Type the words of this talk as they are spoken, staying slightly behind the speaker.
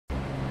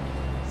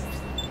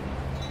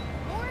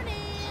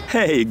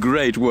Hey,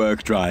 great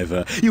work,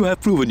 driver. You have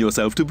proven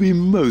yourself to be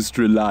most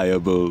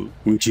reliable.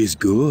 Which is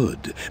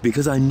good,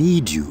 because I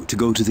need you to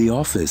go to the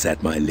office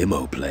at my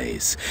limo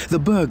place. The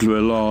burglar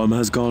alarm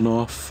has gone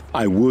off.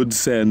 I would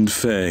send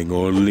Feng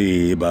or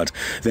Lee, but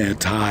they're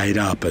tied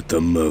up at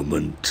the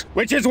moment.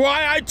 Which is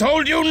why I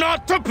told you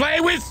not to play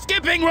with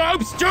skipping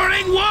ropes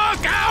during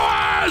work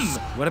hours!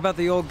 What about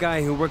the old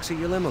guy who works at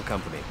your limo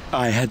company?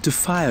 I had to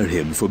fire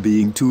him for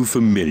being too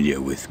familiar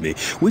with me,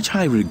 which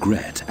I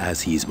regret,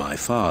 as he's my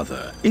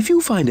father. If you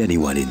find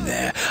anyone in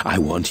there, I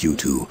want you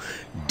to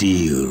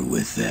deal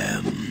with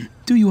them.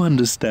 Do you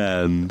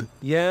understand?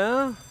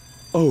 Yeah?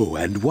 Oh,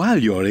 and while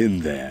you're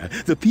in there,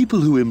 the people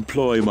who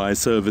employ my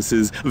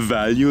services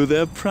value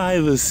their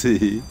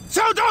privacy.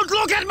 So don't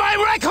look at my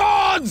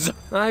records!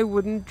 I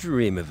wouldn't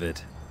dream of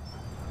it.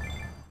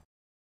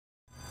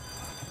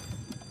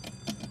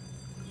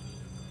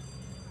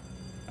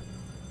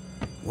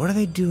 What are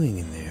they doing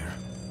in there?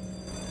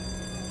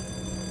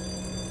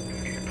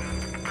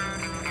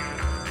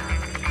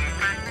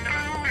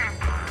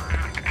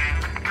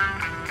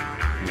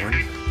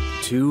 One,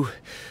 two...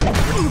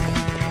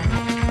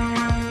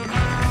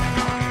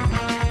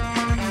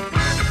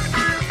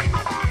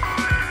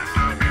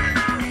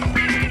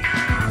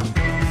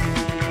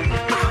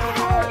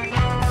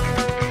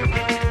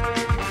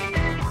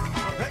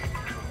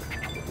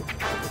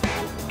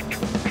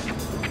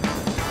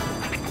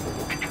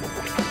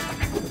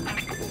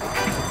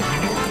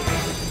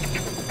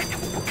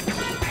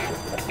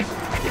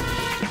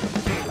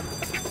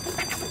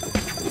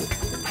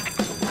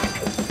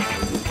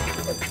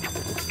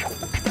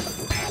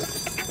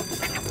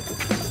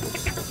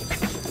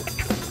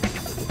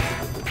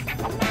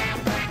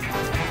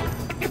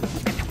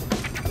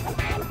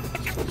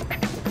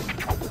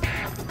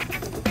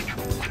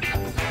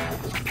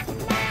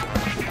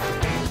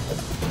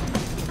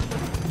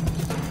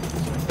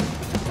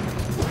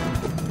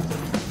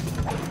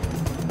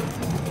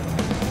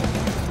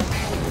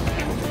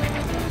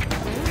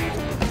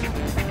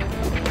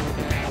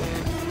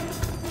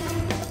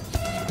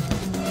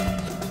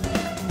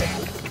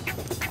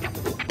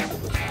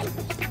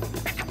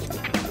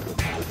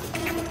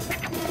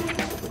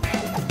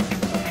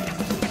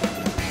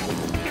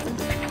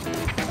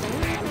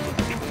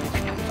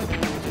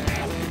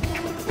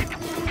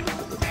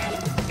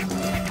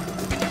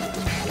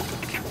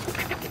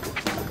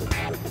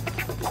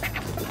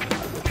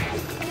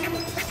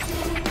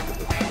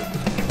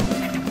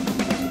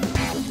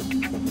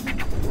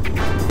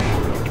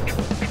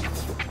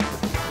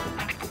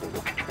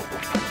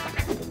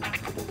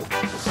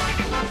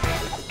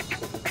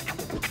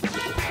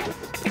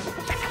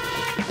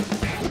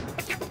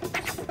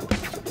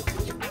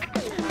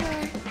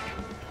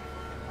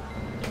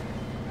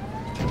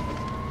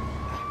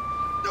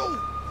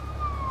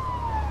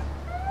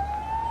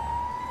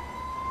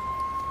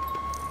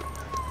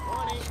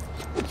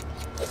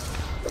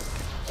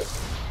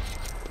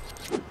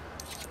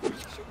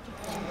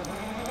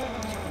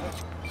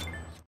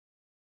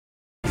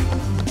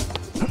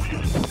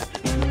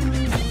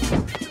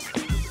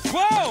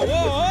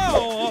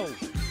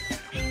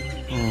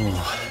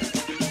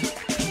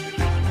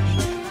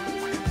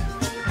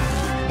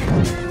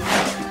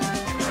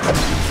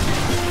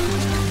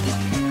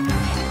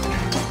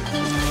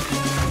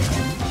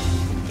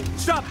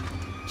 Stop!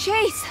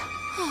 Chase!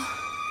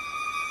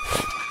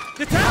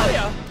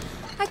 Natalia!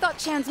 I thought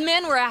Chan's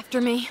men were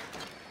after me.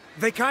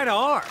 They kinda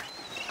are.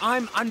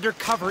 I'm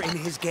undercover in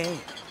his gang.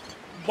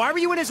 Why were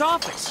you in his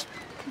office?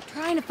 I'm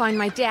trying to find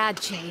my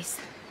dad, Chase.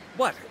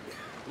 What?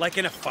 Like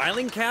in a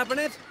filing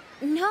cabinet?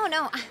 No.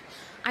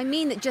 I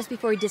mean that just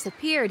before he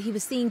disappeared, he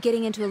was seen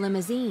getting into a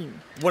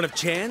limousine. One of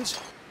Chan's?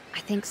 I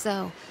think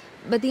so.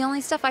 But the only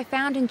stuff I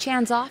found in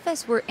Chan's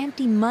office were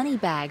empty money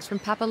bags from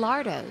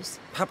Papalardo's.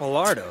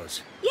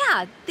 Papalardo's?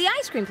 Yeah, the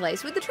ice cream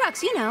place with the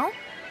trucks, you know.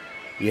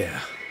 Yeah,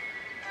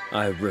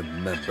 I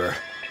remember.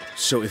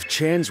 So if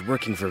Chan's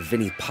working for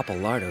Vinny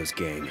Papalardo's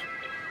gang,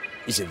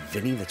 is it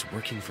Vinny that's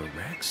working for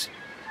Rex?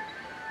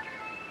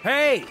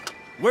 Hey!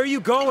 Where are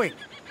you going?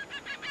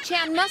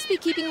 Chan must be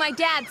keeping my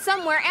dad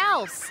somewhere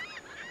else.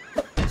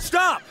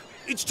 Stop!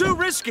 It's too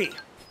risky!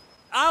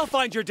 I'll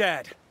find your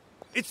dad.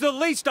 It's the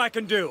least I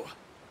can do.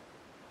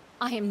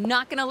 I am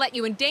not gonna let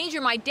you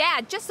endanger my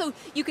dad just so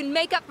you can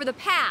make up for the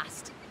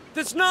past.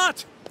 That's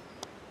not!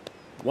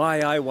 Why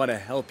I want to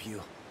help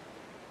you